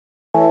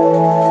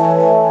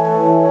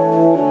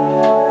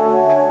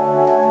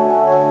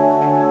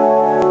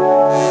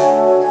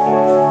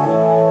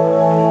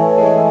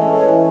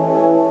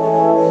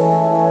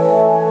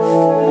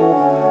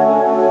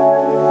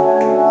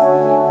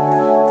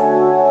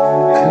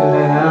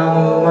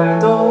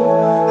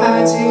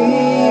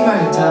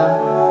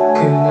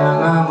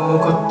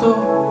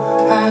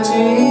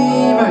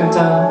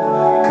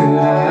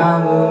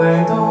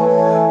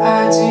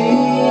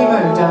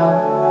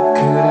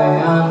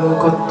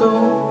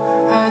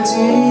같이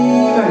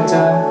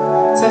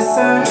걸자.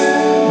 세상은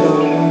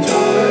너무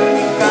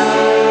좋으니까.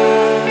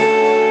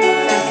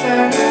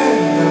 세상은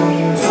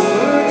너무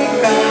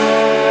좋으니까.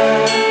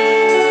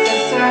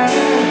 세상은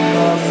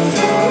너무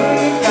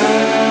좋으니까.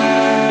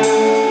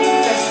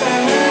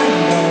 세상은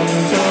너무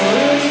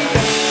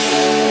좋으니까.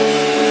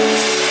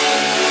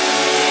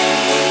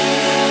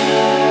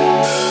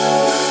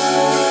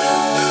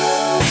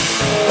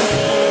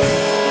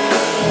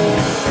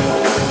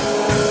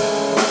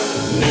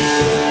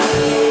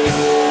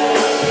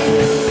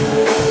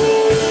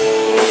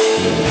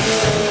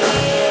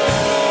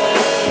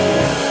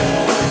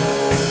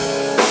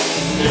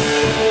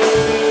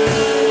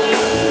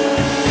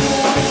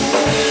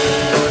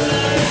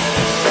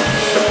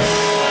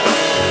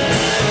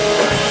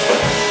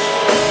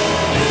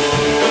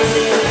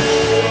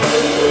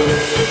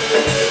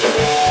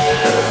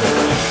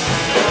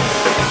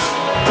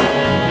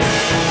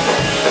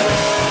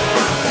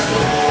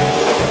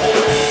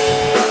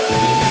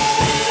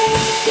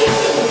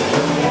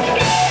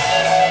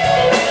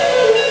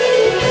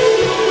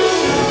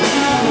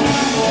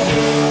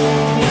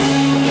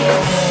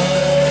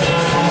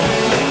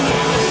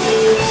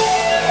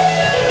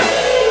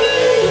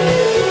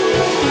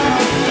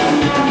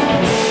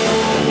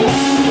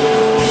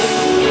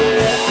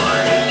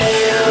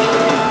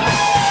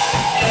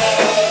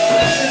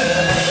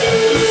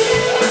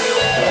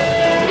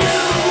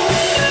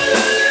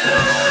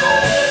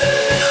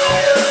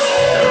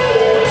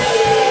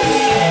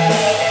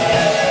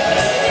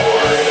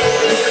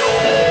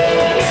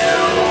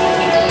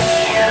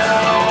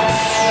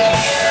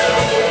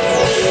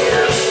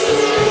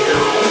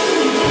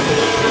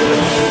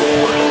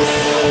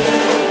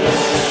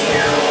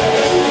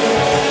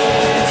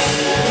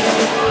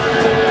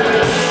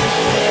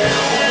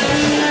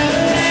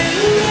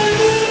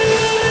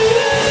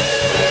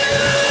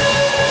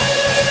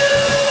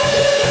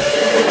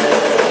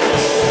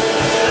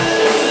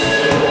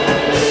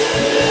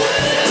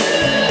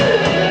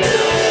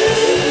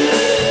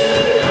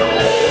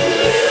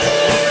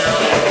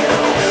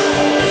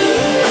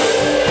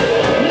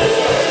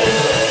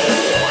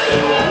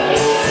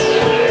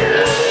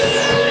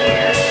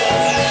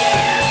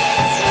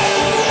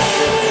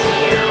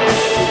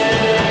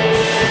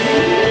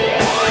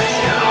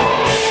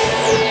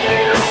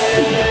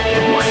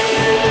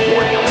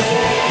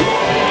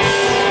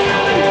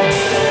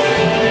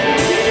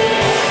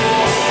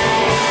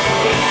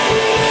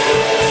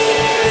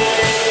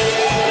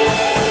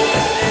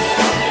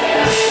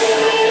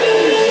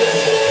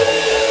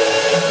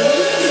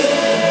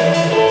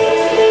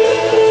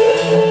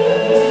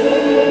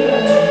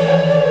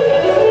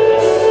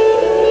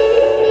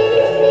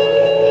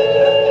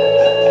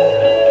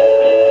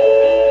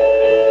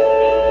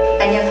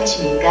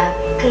 안녕하십니까.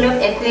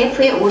 클럽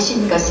FF에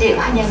오신 것을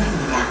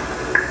환영합니다.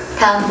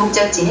 다음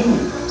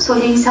목적지는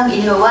소행성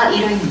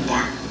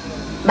일로와이로입니다.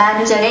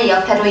 만우절의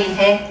여파로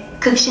인해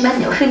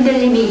극심한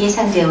흔들림이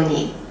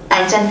예상되오니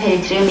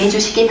안전벨트를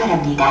매주시기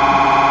바랍니다.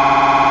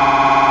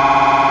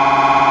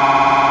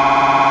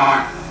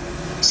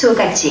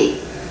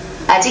 소같이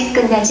아직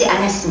끝나지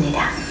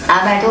않았습니다.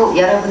 아마도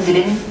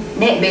여러분들은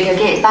내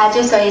매력에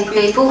빠져서의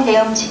플레이프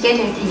헤엄치게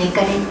될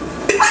테니까는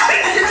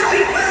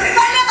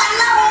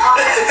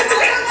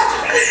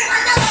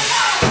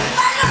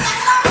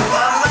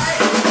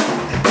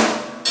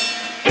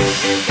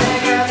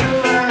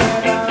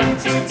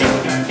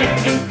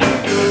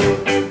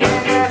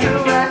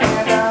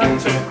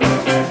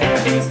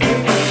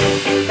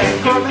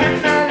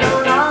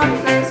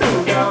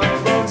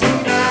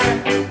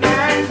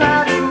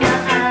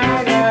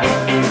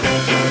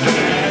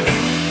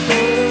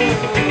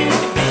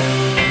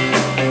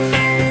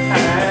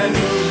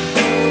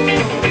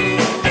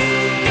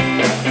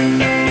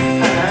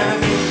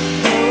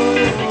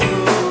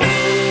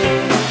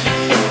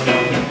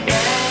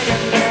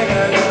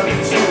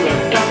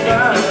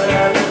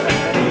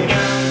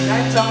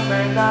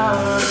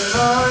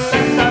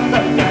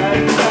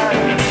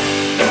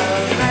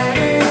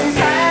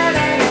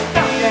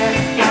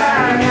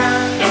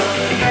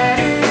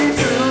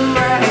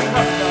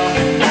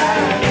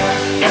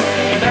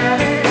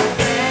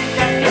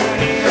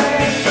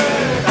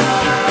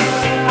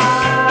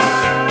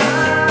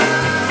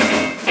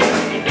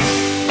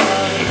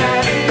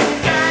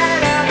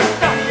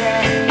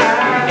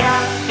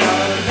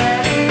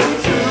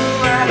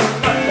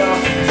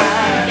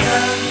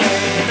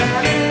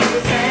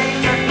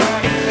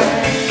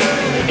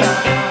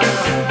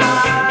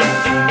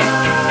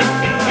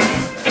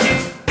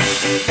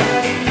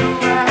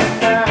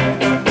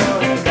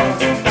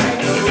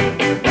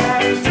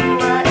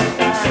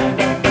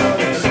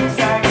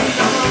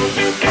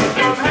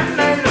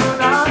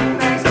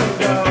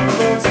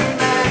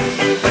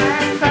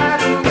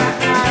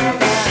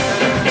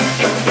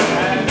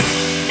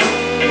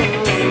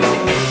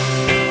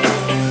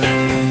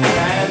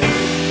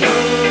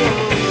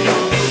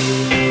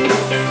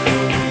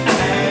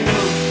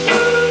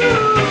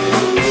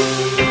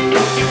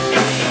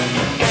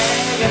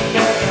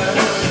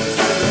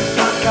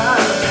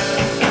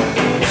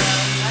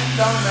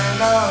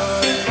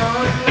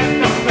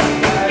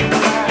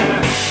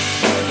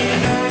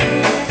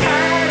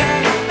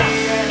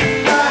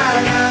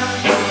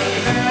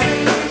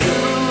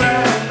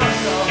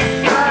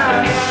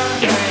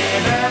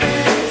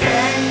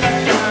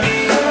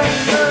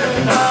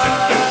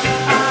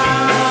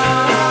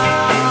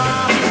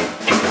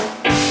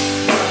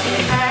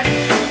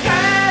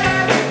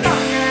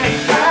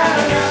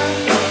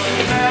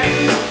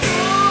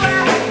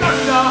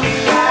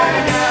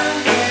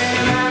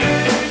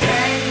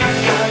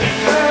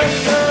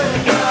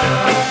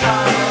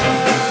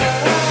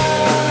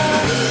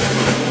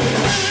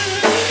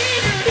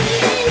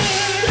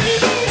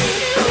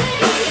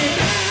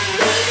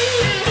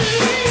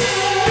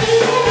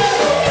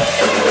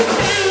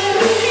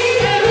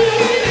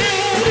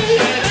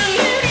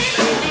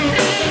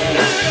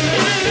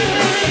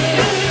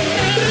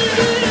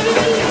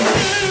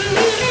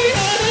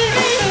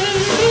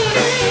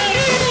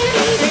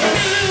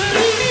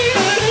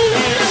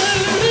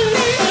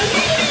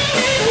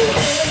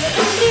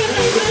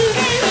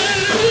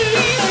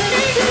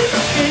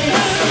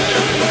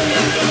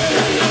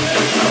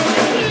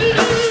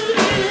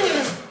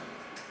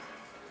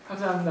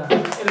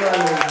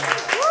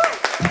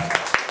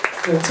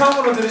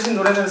처음으로 들으신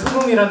노래는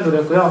소금이라는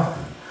노래였고요.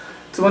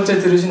 두 번째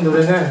들으신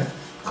노래는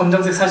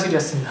검정색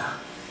사실이었습니다.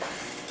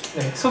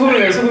 네, 소금이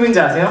왜 소금인지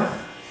아세요?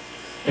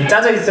 네,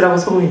 짜져 있으라고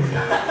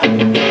소금입니다.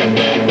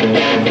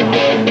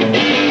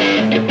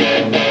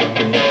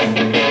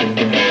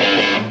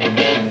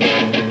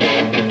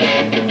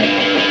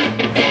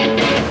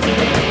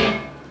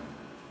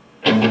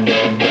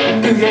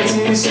 그게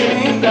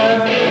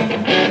진심인가?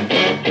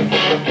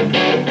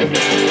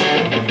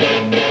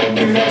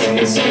 그게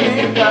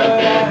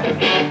진심인가?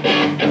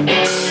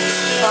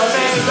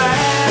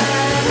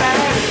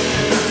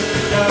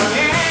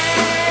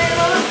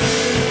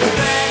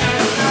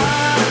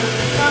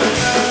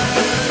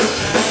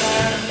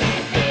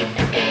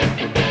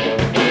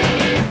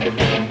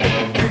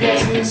 그게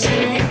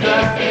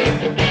진심인가?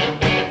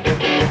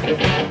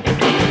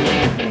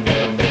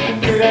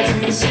 그게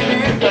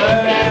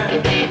진심인가?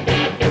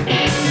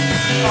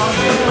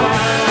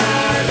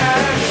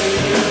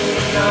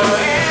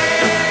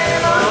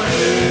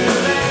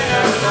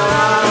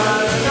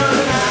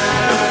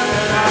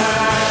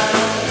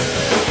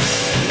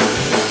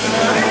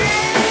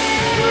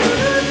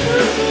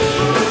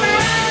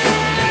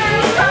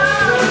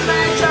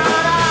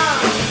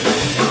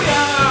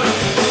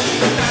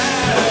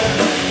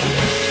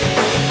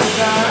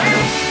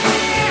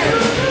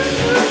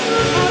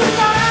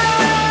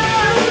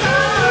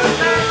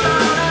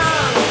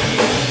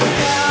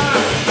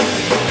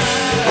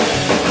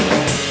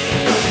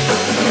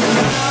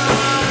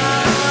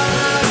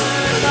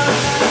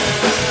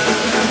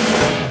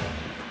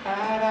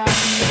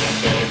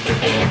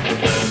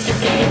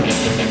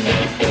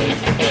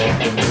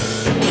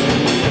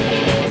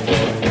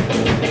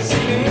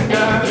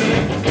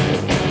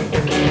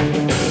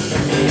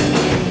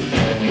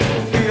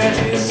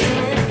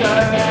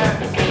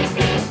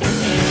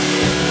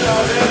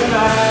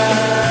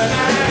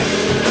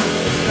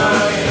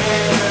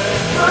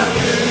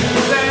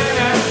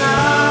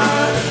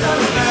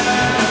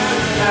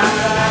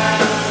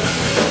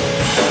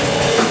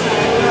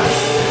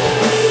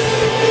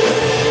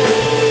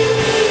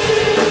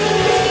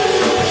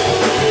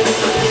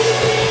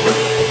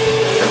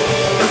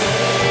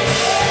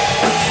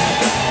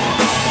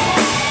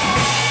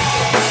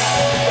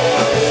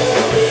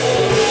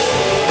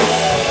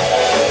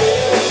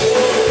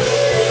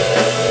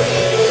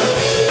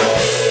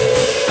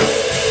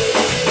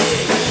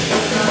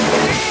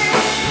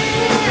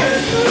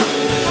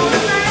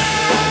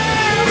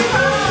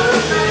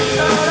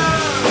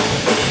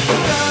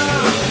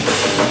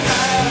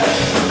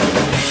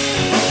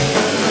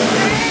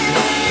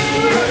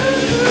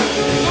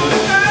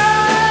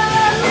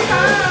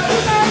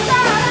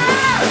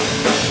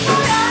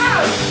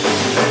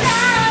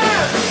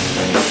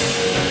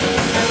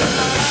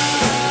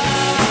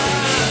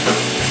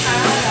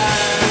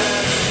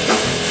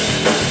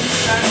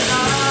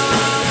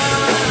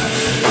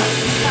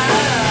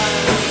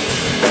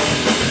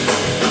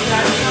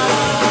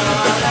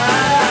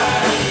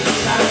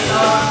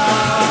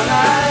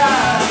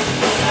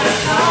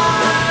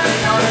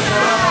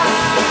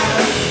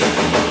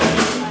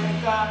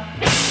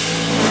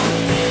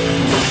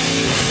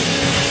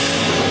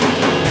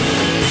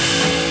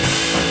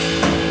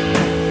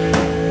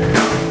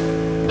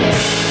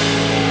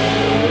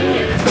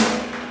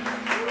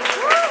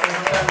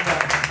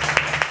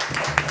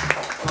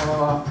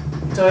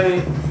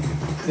 저희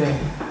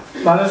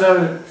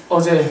만우절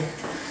어제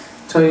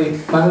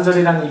저희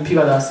만우절이라는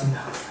EP가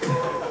나왔습니다. 네.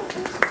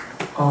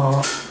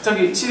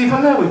 저기 CD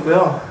판매하고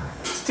있고요.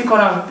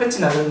 스티커랑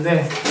배지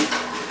나는데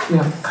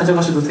그냥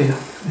가져가셔도 돼요.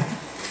 네.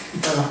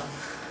 이따가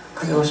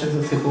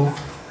가져가셔도 되고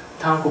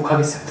다음 곡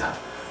가겠습니다.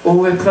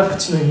 오후의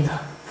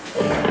프라푸치노입니다.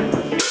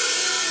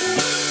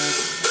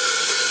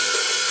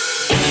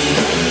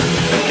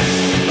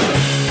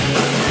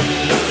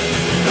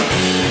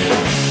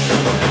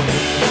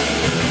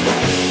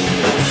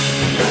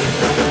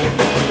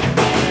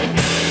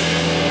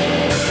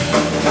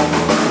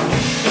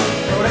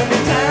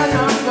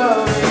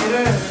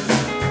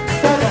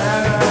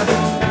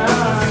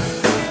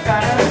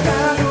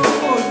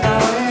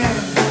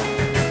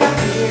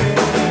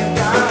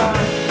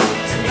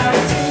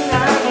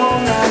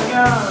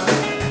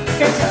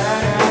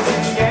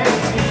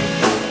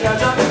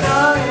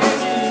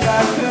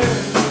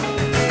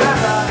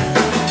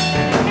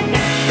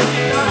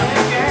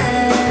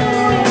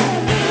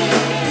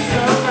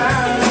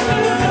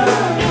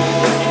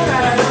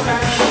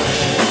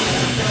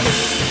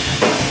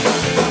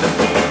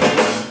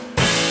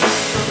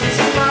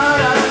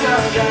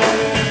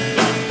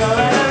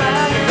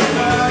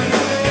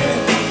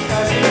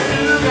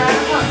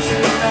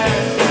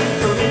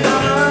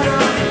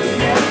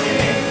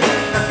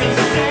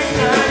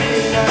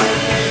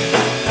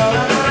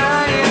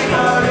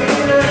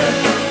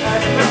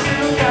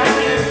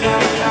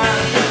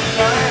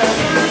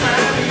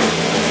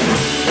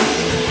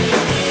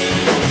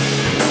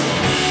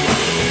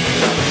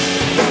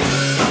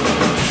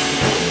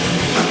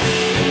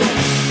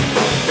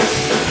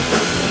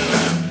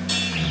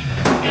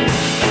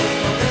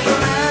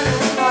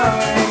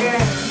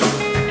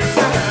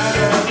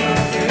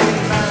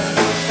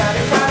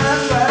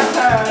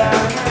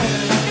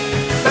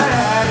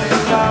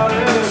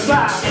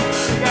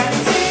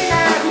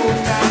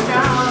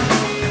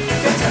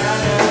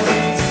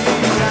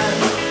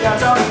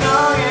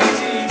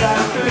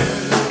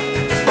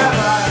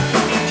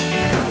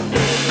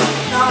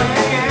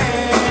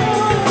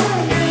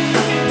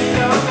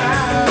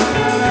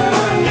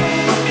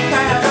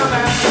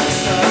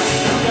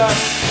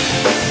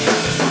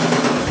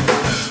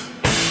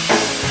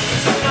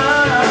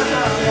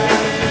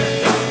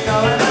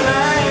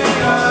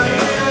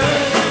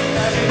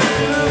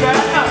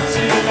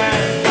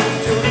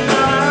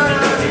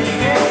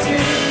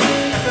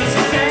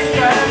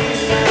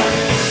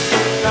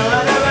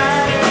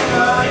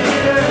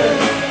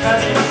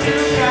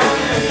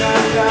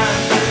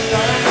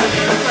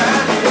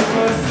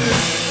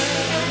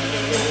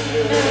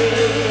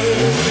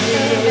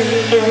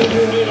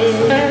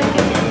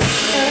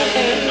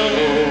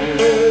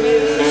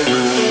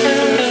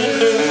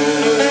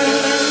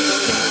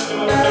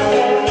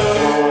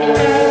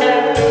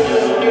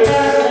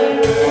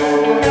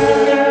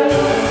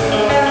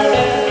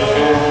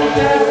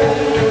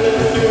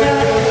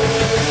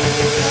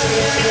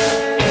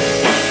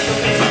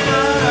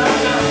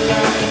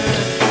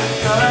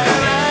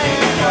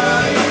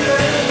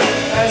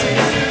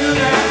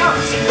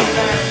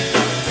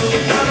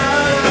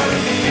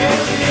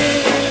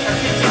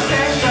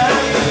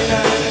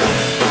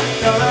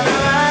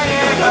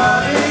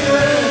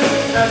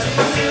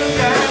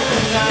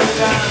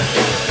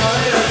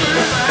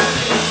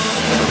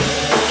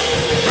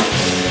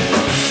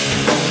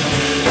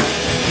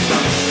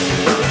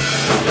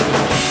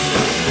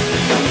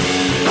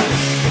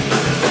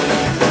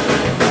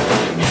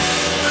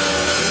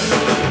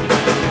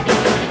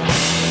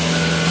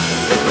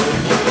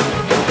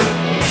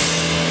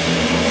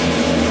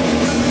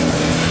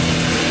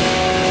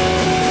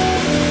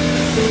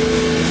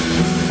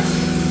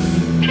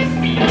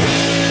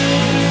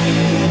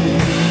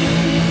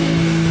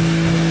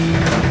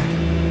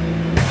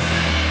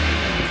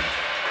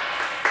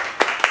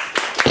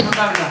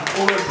 감사합니다.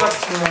 오늘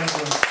프라푸치노라는 거.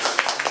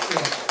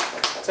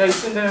 제가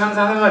이쯤 되면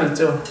항상 하는 말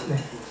있죠. 네.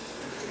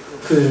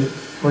 그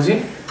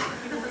뭐지?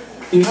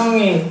 이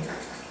형이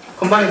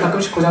건반이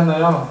가끔씩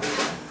고장나요.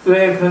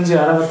 왜 그런지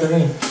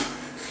알아봤더니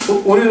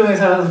오리온에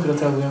살아서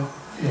그렇더라고요.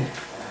 네.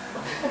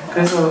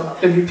 그래서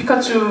여기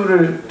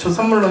피카츄를 저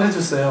선물로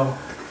해줬어요.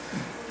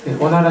 네,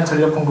 원활한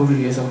전력 공급을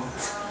위해서.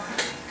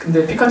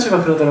 근데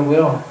피카츄가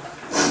그러더라고요.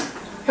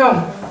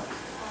 형,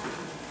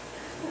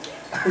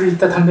 우리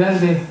이따 담배 한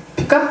대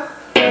피까?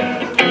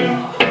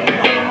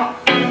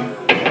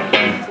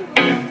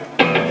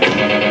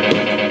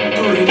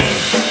 우리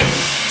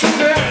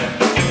친구야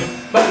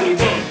멀리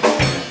좀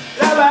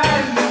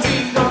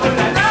나왔는지도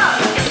몰라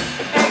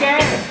너에게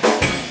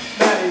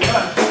나를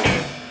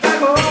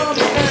걸다고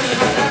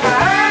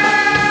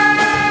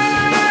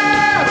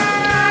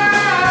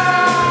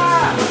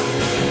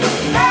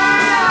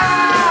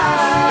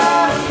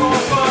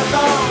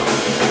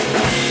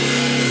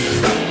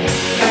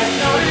난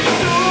너를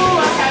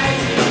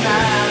좋아하지만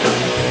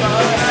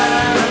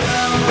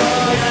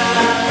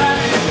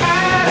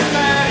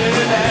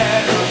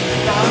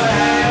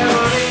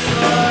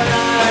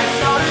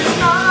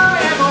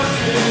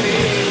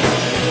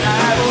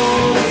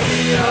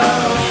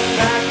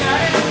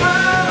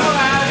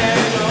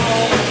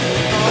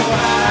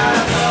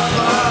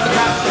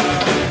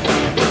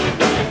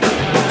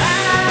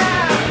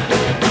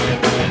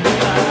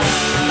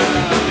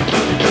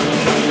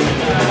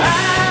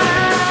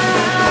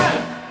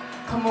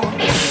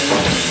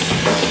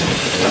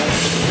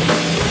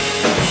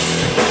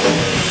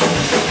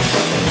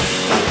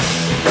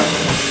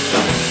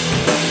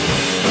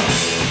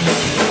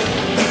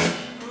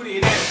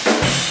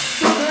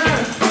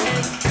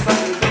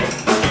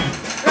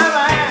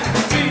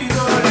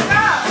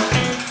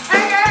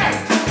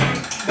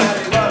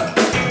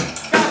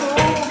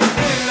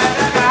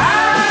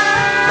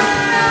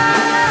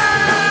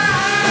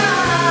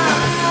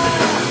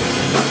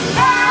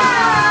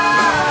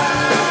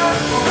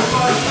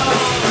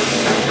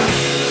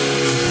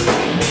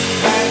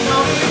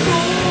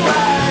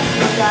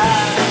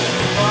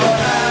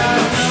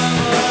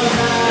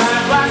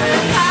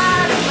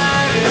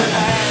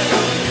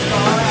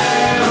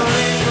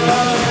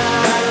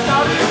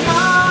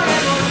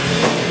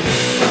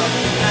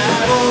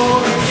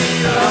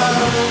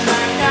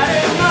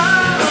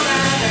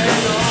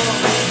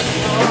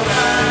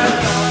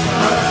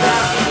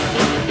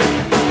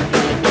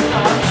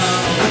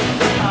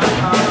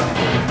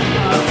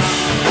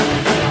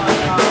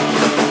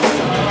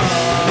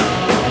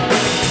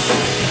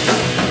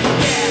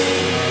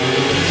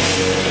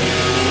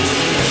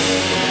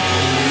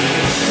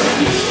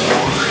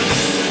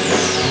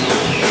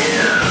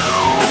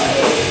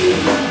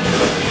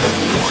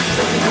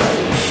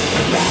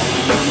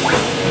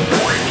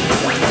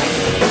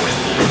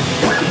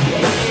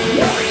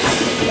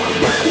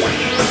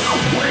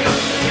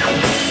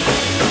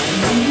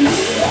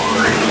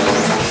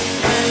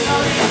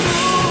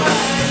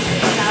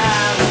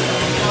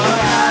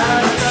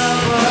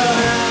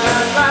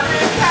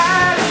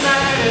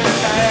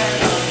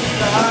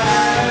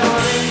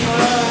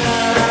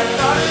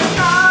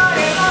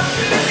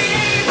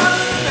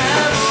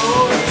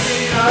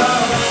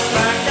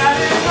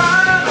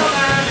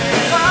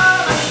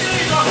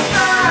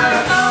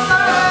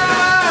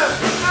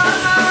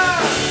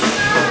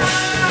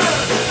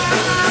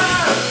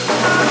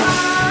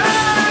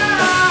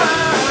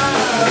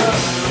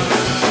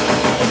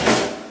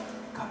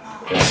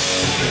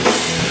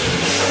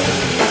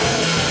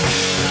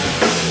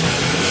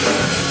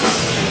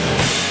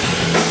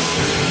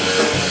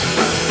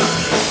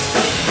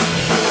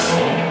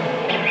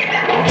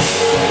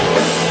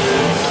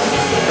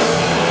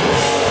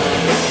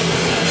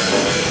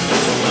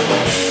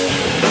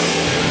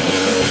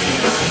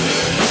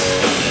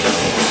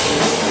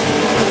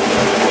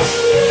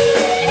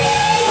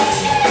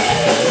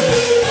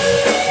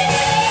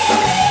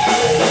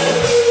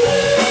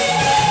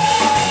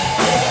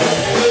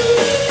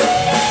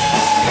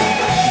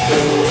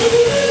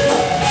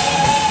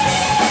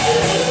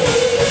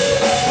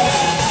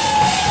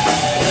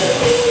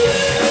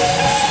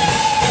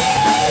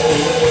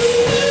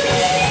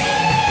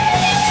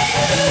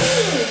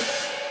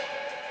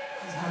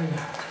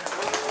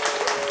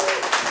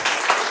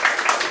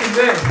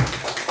있는데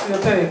그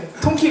옆에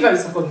통키가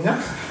있었거든요.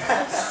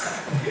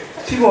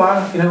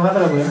 피고왕이라고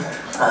하더라고요.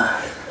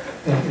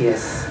 네.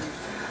 예스.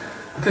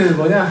 그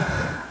뭐냐?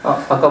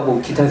 아까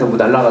뭐 기타에서 뭐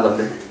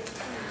날라가던데.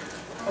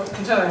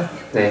 괜찮아요.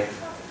 네.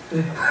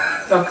 네.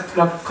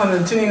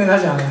 락하면 튜닝은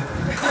하지 않아요.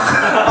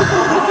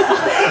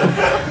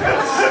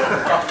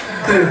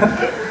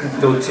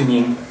 노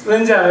튜닝.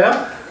 왠지 알아요?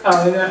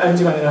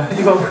 왠지가 아니라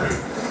이거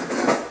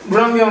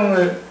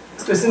물안경을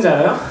왜 쓴지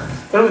알아요?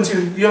 여러분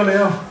지금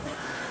위험해요.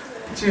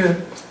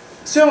 지금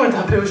수영을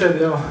다 배우셔야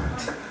돼요.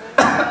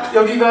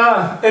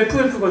 여기가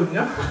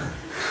FF거든요.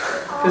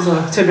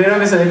 그래서 제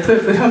매력에서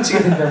FF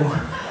헤엄치게 된다고.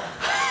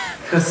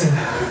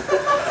 그렇습니다.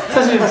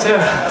 사실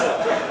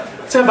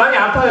제가 많이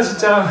아파요.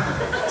 진짜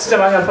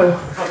많이 아파요.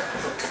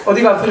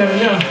 어디가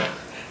아프냐면요,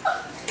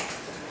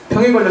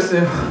 병에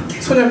걸렸어요.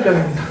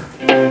 소년병입니다.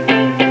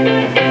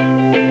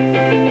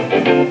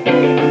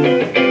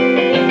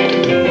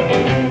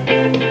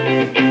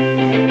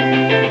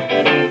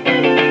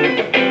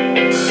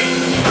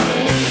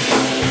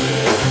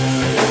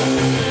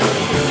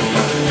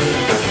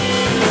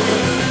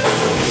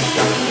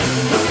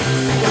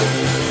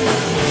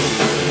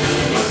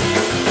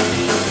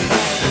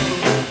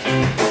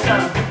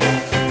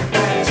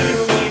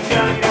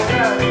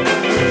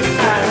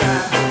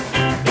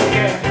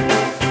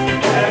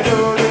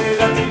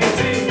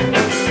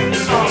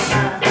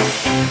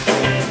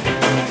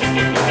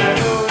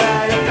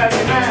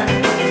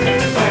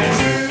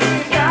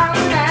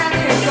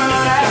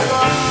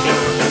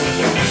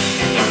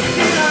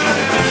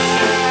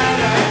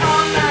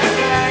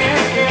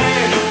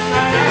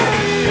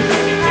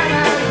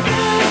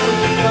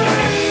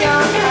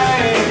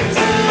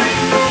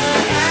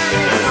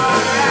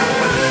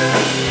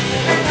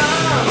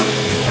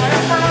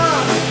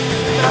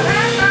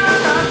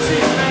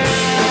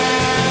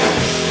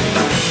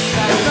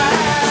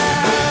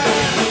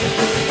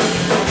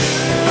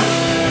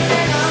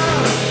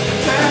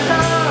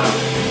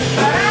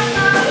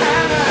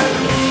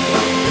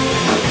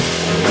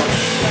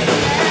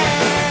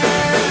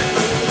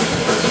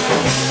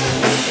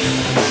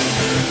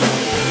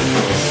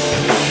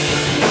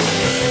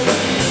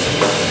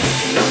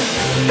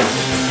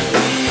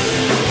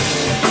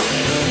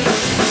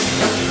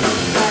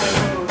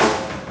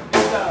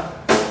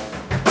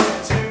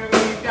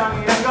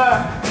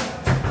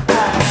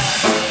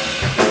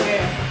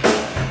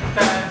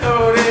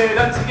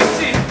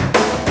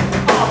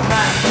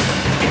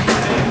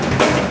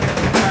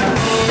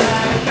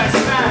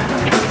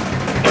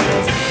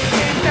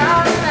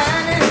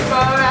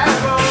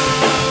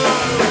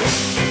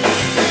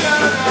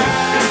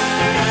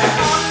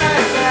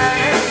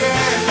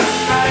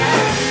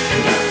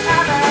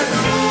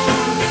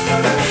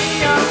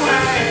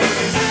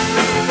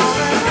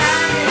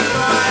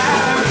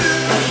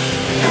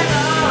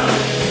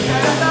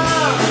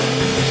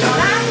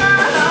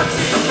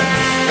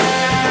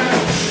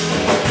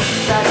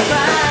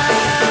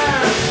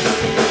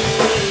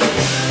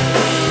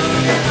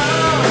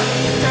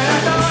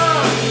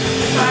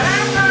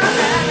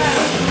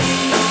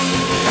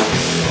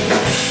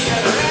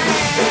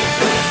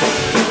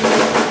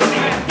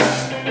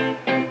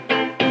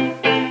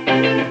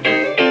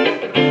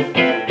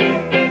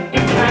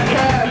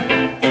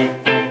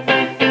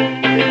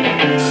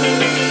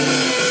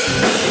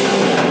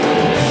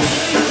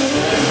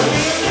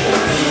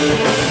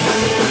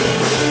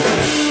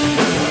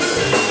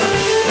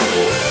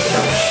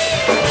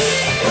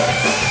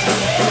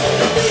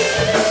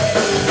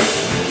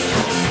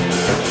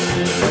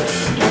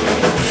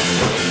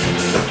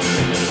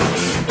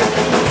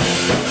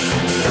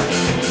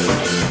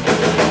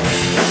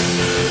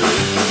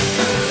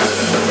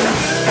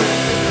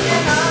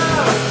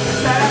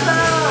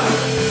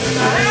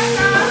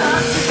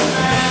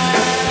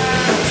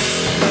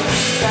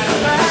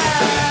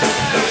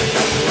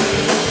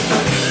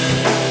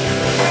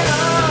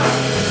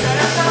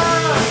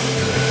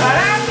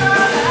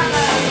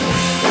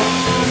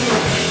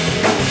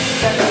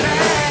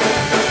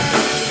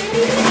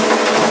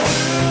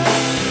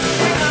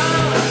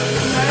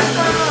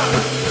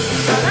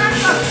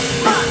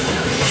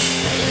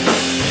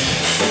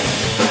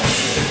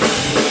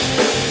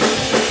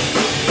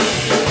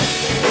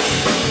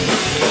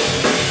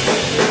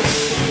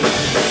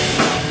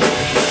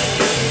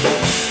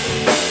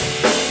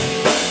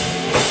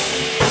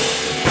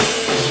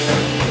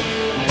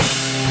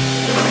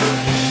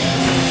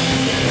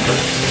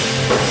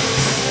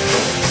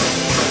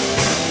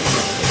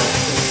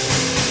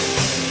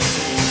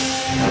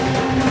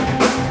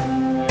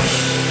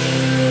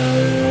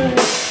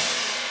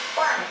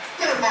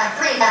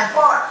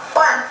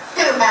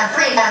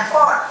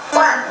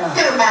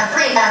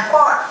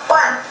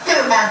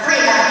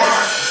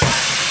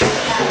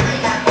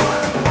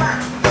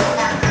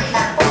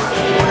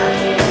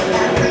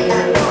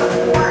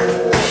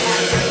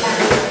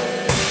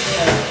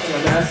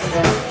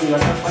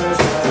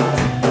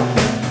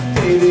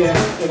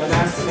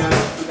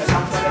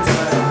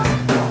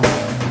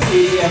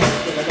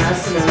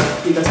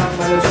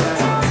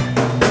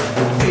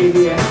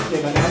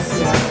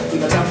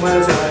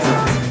 정말 좋아요.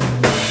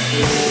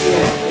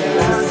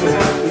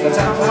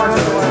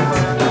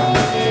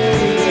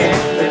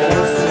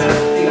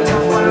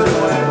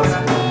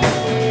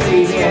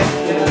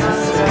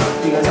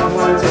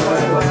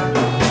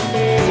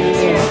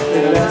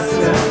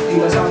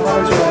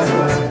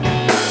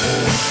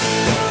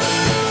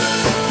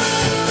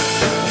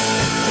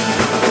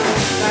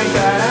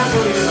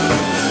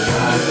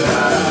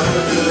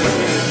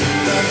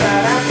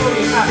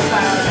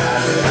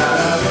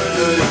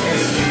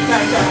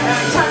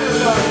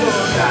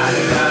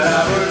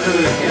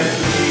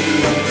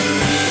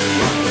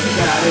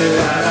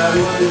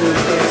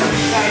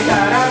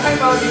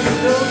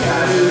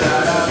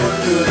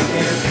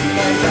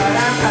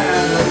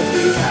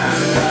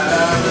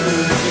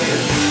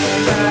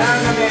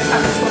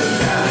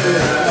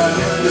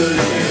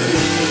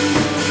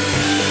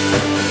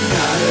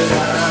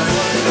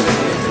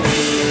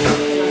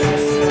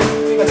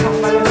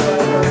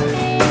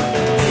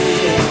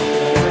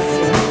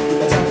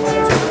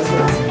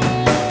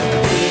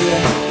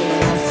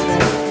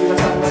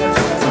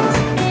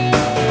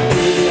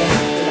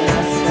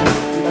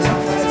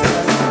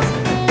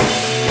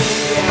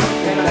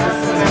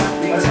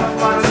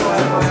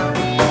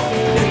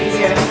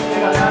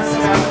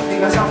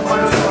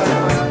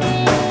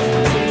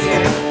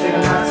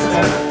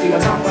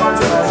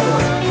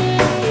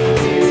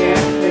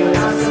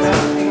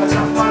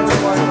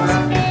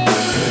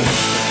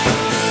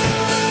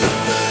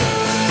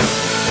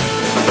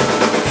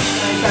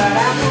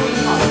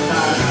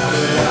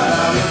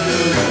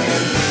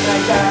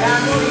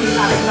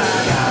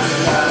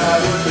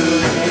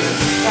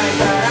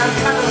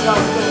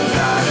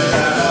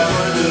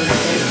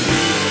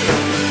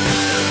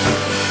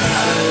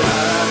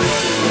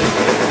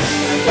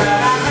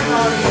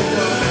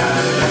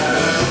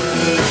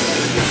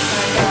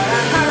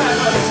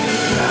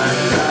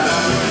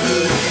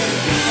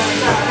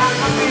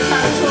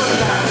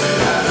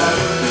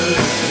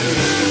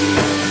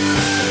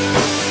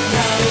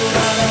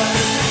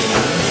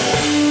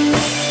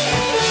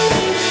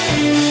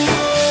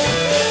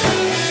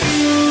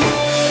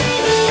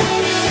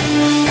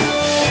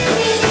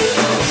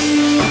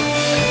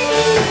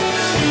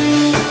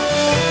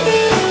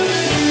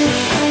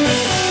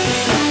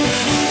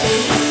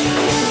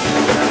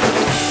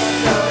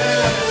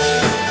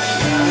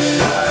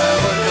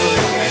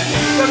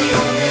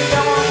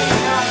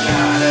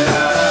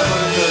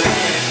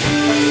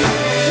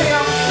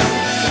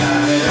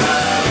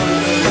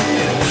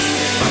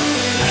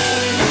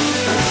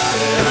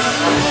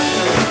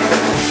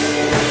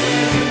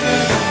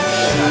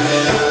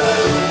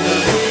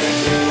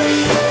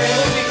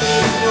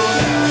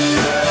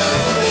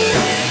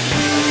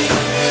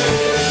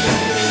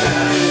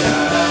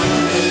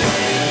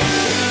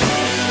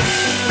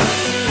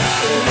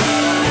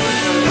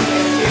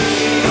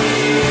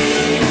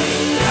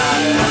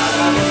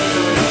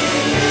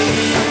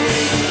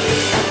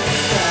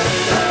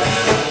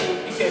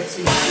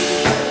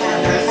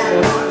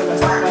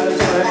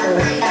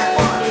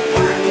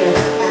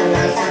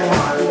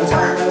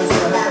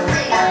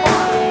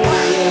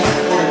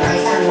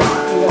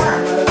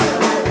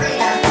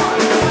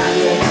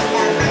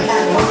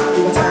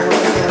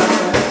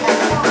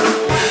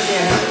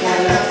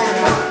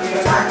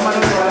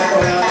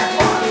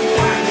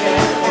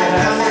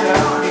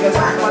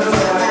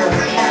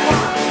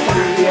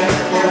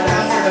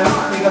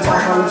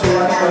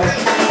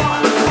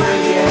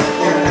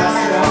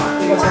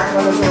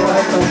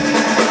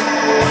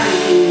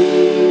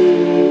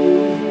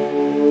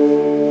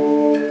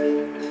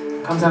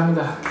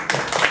 감사합니다.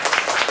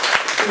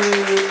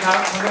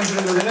 방금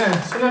들은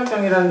노래는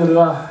소년병이라는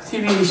노래와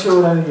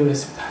TV쇼라는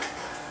노래였습니다.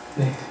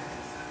 네.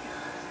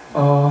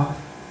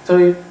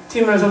 저희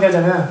팀을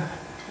소개하자면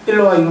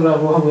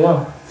일로와이로라고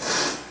하고요.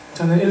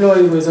 저는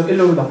일로와이로에서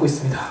 1로를 맡고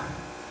있습니다.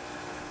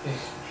 네.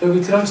 여기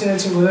드럼 치는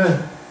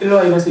친구는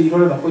일로와이로에서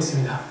 2로를 맡고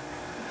있습니다.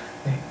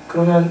 네.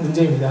 그러면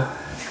문제입니다.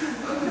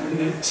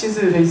 여기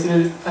신스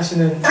베이스를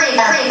하시는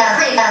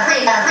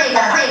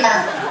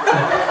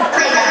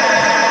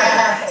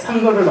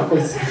 3로를 맡고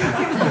있습니다.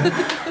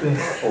 네.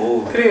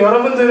 그리고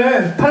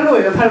여러분들은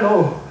팔로우예요,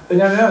 팔로우.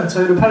 왜냐면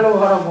저희를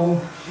팔로우 하라고.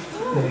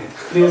 네.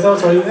 그래서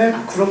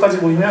저희는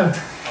 9로까지 모이면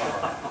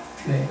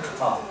네.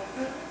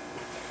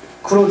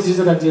 9로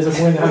디지털 단지에서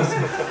공연을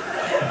하겠습니다.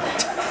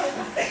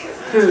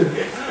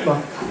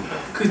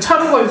 그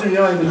차로가 요즘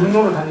유명하니까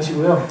 6로로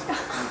다니시고요.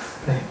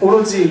 네.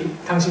 오로지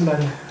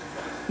당신만을.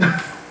 네.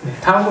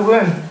 다음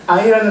곡은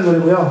아이라는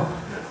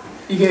노래고요.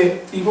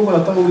 이 곡은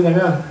어떤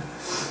곡이냐면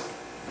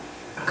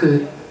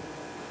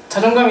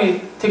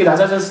자존감이 되게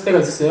낮아졌을 때가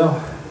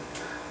있었어요.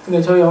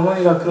 근데 저희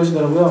어머니가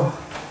그러시더라고요.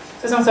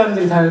 세상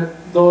사람들이 다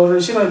너를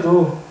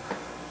싫어해도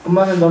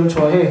엄마는 너를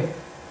좋아해.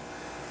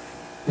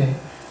 네.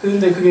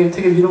 근데 그게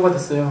되게 위로가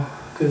됐어요.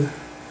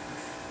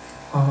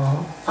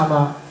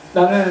 아마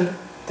나는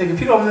되게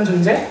필요 없는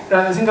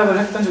존재라는 생각을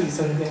했던 적이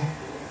있었는데,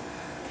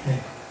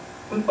 네.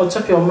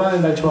 어차피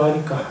엄마는 날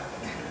좋아하니까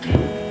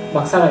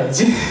막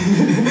살아야지.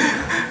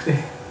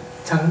 네.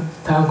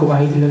 다음 곡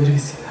아이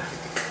들려드리겠습니다.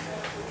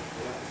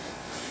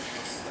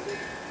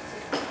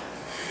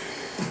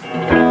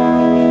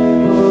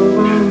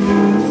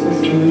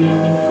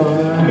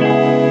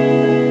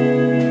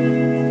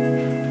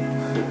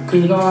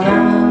 그건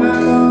아마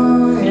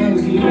너의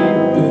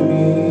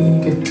기쁨이겠지.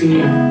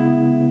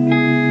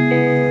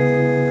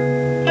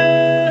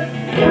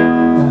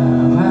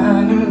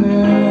 나와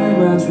눈을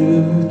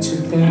마주칠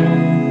때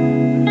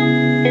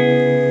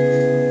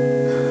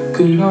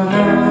그건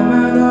아마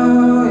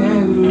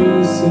너의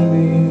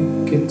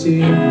웃음이겠지.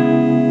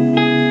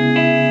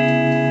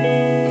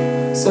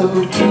 So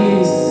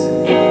kiss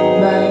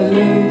my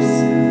lips.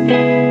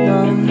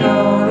 넌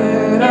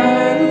너를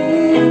아니.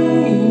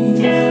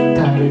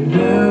 다른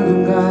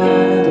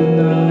누군가도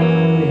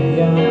너의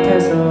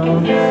옆에서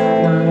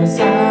널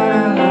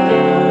사랑한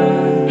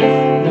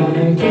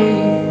나에게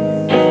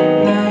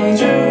나의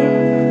준.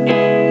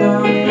 넌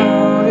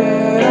너를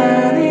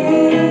아니.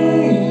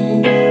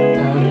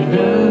 다른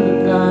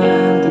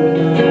누군가도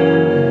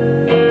너의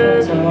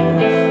옆에서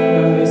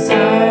널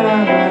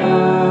사랑하고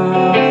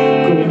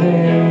내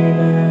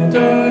나도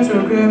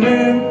조금은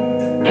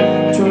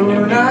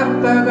좋은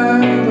아빠가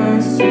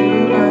될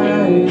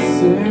수가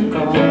있을까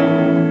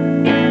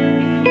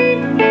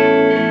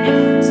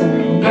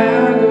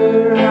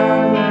생각을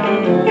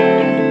하는데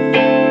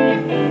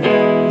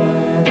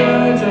나도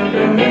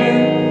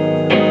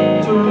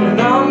조금은 좋은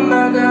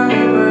엄마가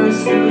될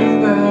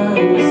수가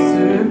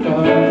있을까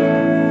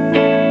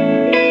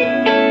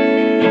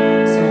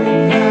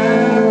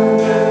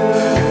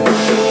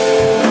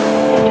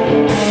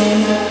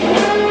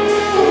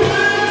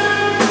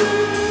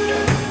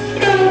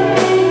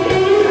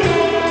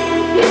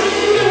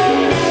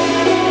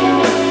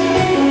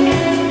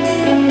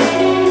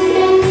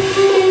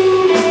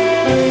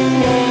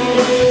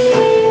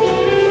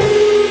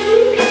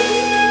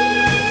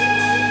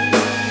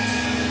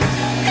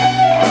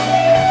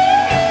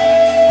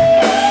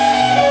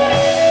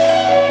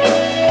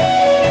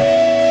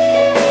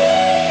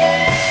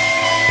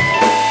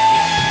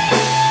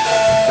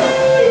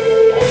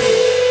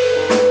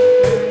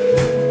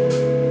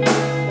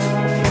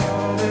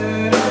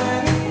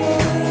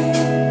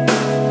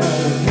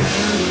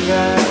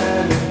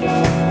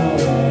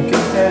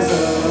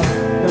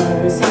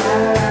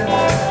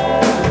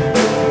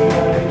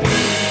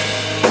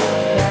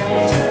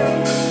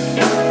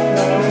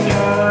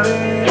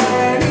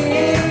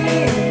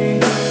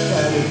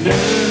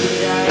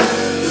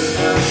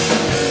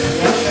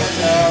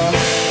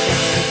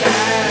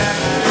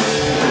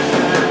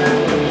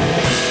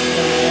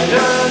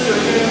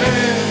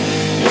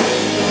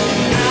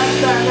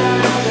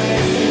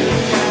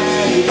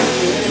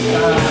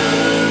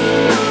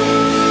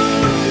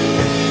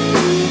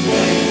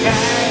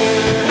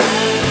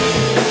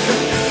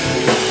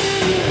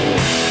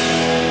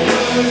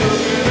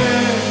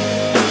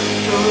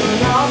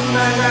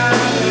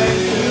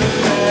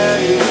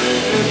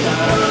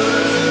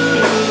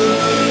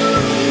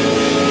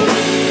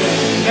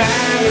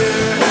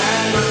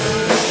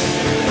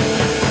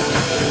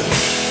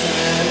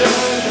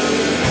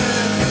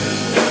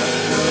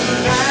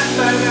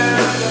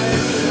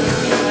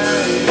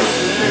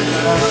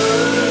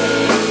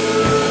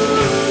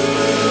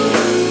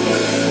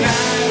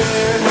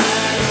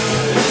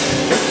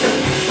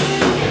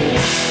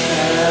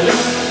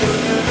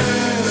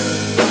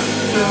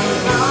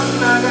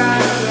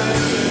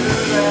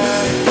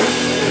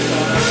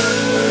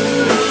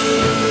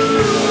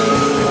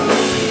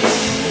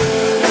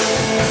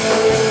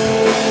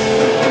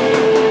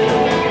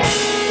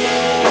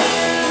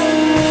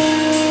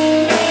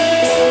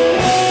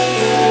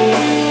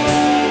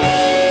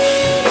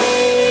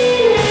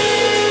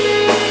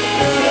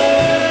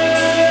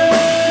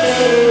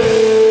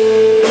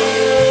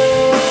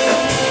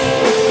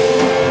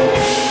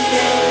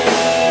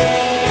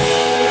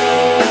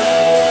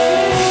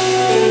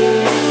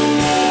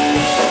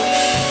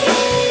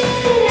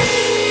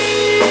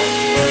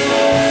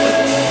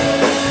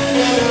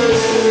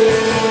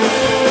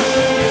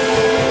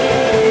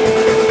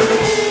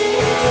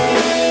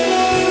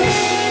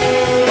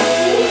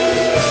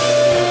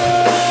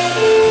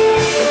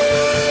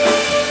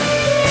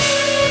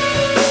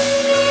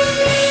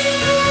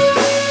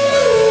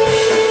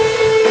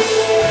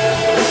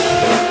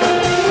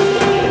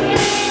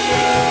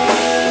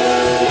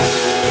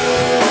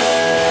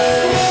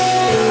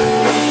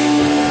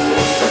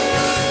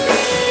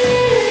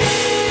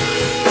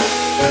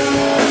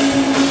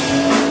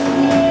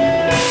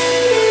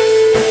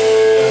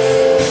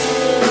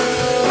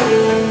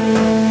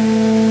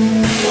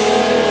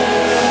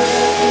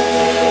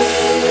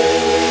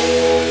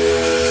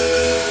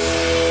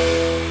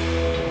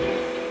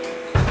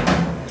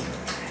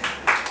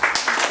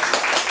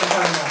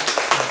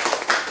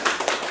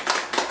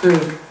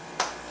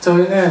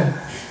저희는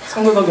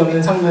상도덕이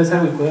없는 상도에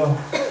살고 있고요.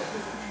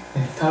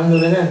 네, 다음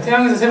노래는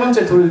태양에서 세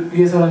번째 돌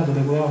위에서라는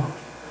노래고요.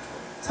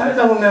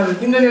 살다 보면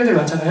힘든 일들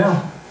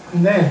많잖아요.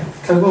 근데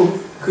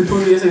결국 그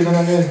돌 위에서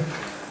일어나는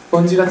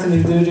먼지 같은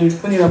일들일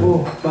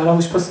뿐이라고 말하고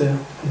싶었어요.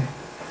 네.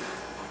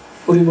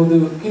 우리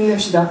모두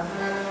힘냅시다.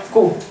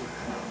 고!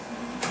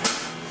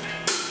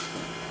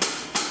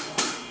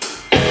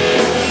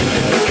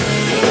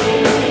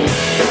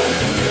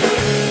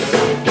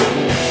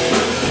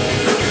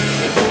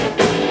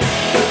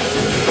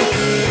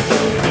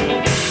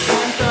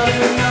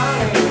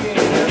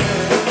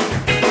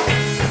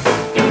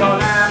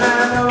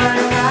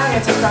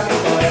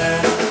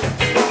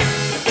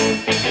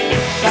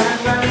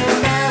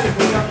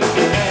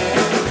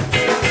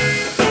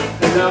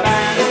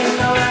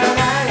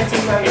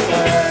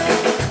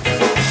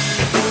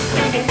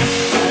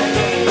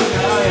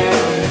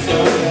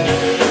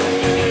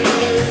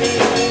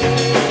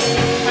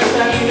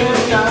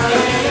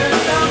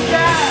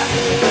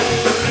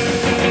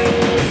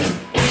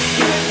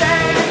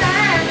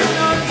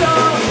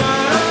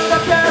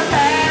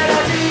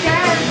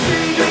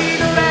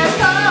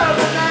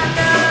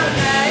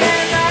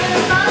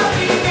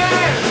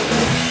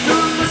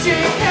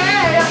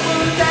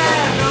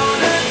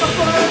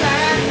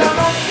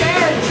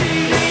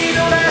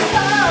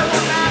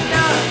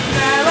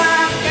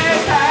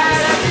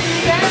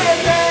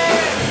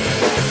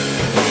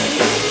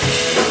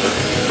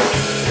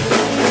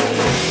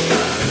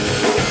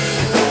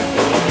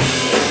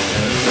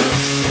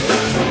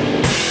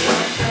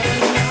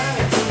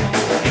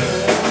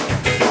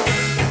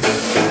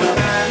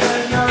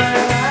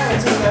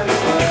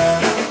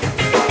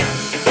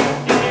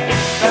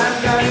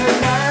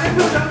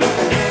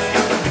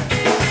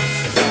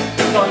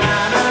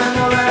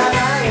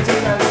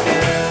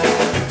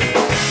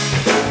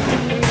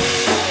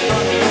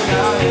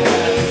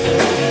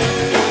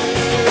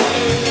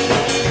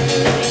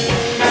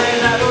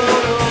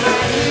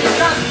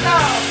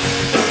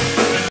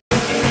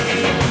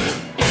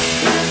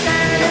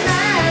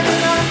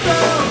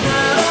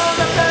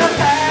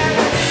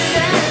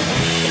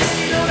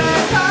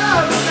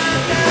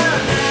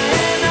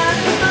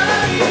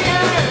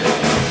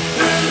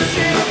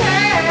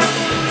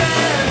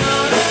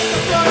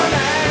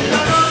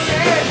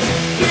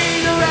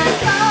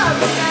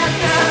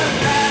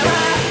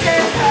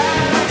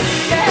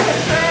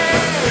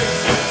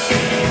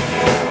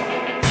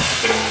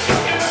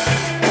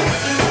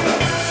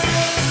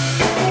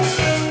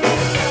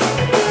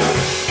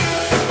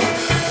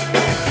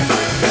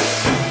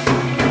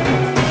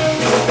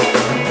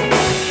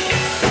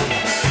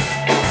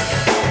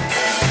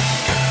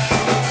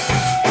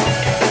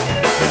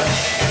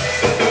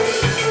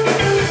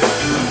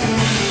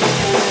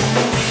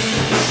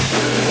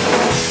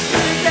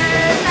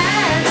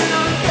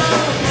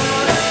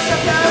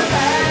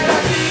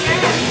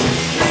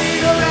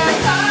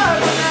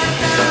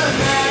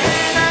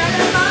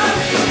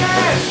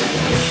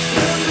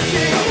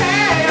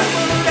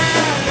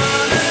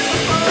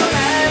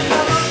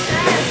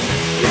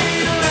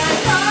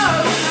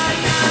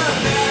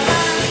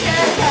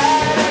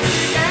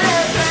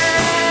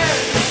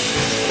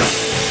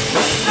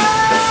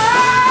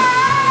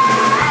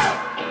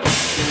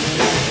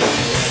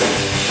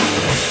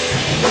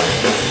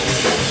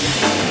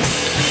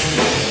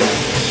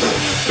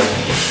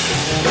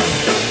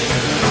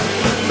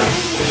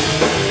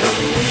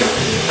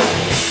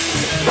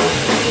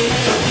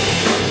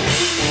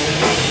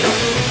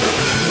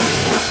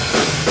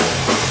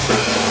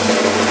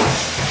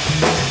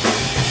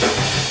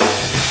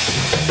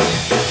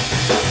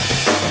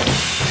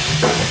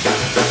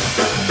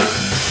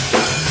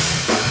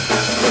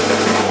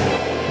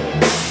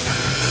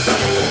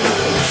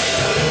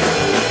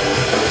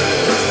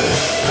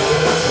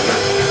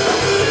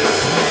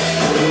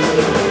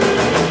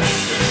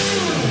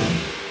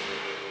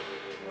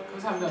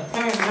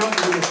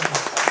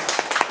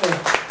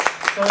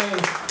 저희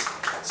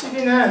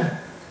CD는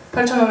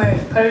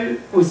 8,000원에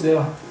팔고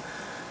있어요.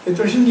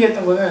 좀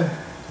신기했던 거는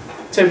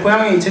제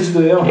고향이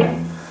제주도예요.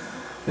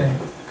 네,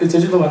 그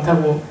제주도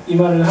많다고 이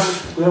말을 하고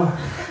싶고요.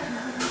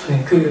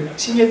 네, 그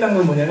신기했던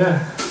건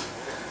뭐냐면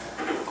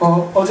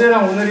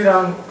어제랑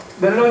오늘이랑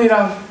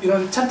멜론이랑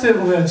이런 차트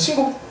보면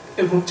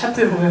신곡의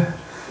차트 보면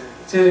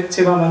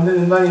제가 만든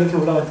음반이 이렇게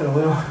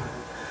올라갔더라고요.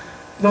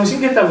 너무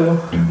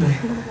신기했다고요. 네.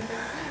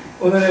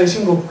 오늘의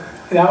신곡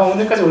아마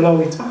오늘까지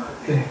올라오겠죠?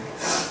 네.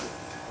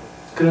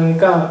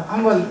 그러니까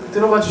한번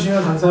들어봐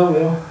주시면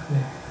감사하고요. 네.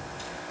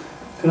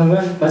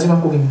 그러면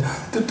마지막 곡입니다.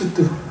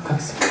 뚜뚜뚜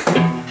가겠습니다.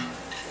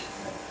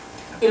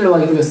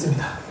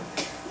 일로와이로였습니다.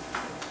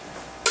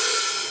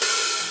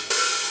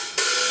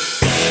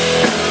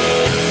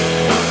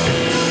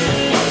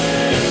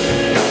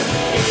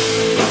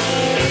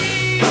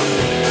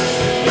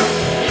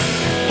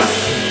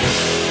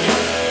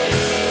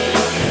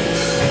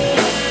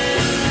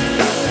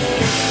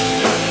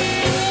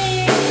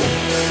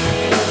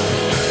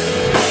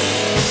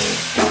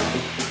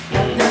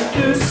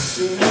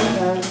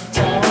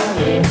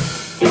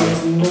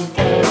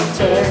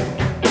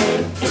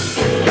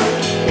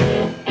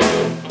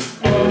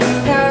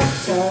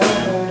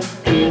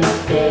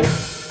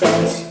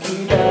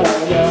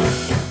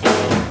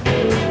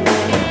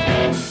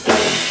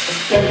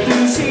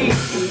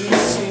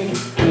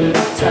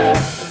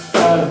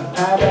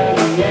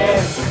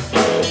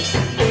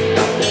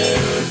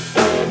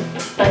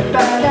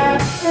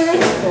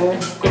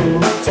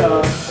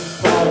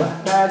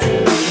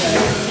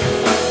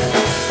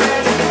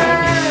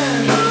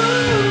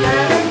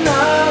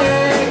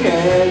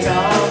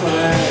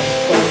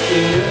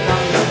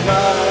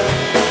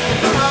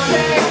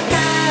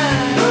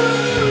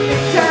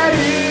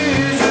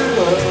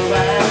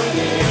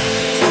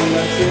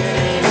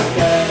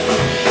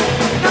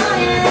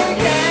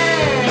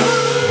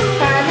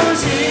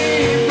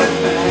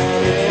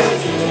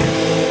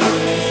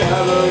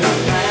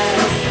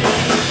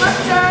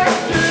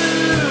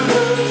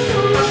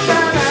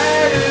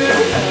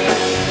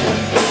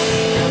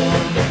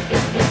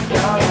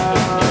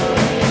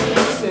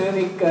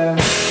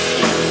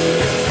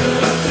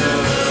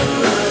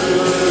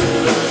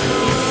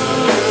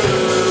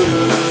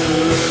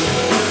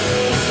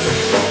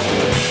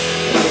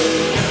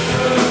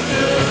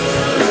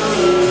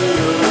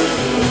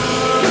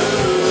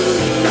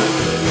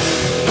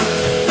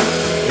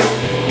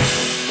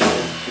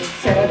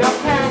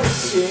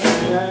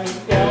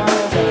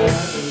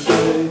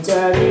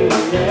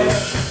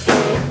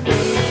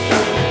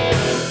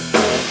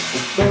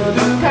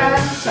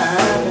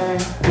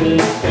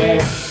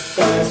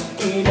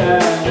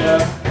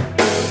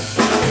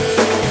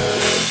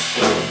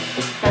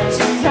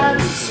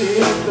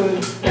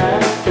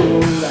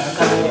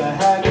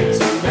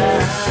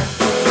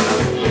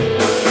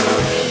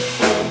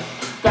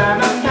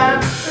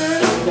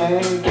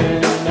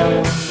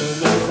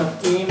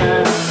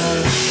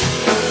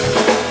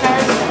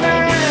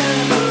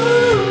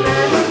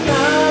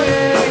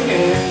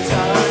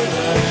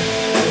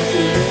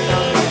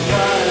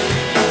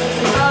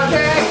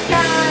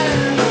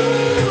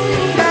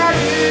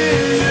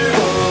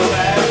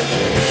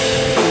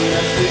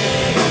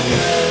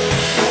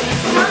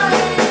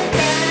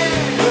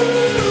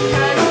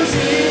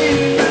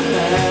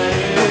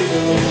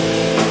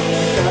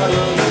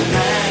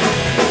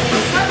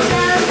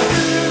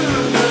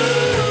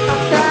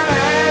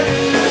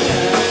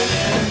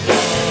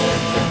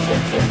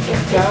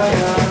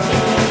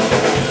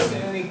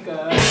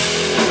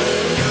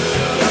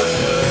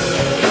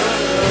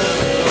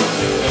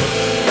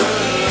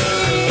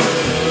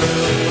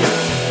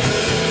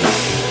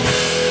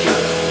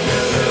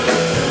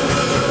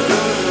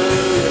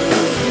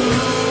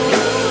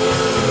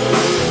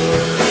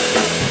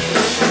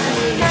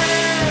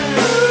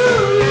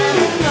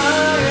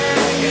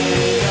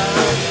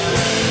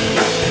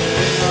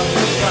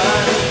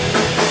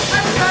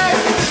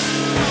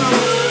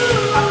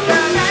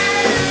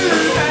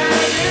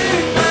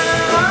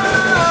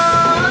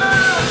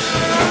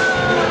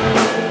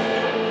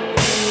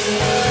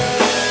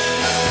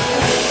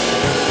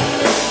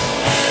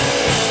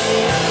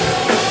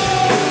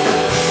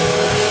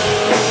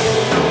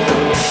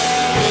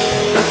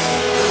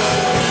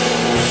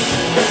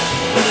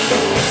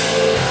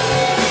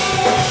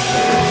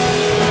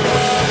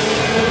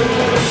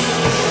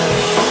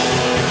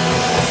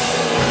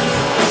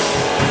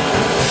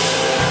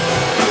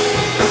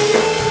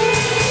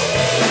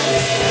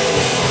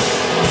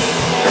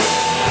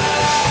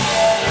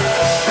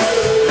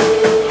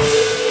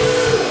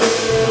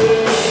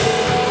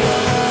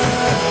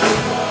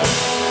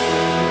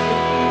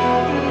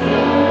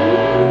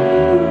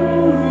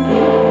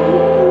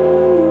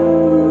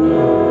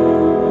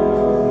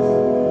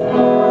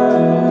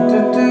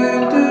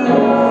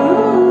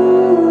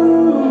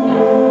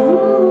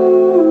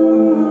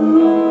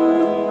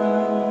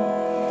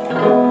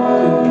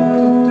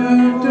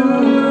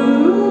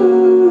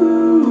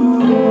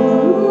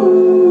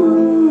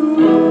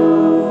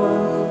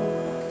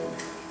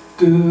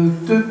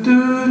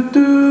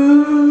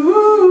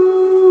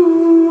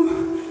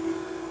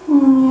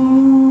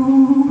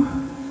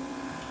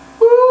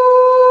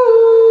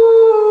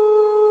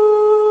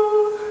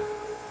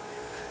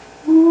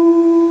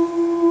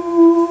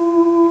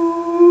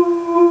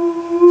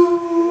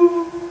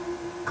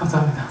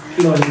 감사합니다.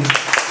 일로와이로.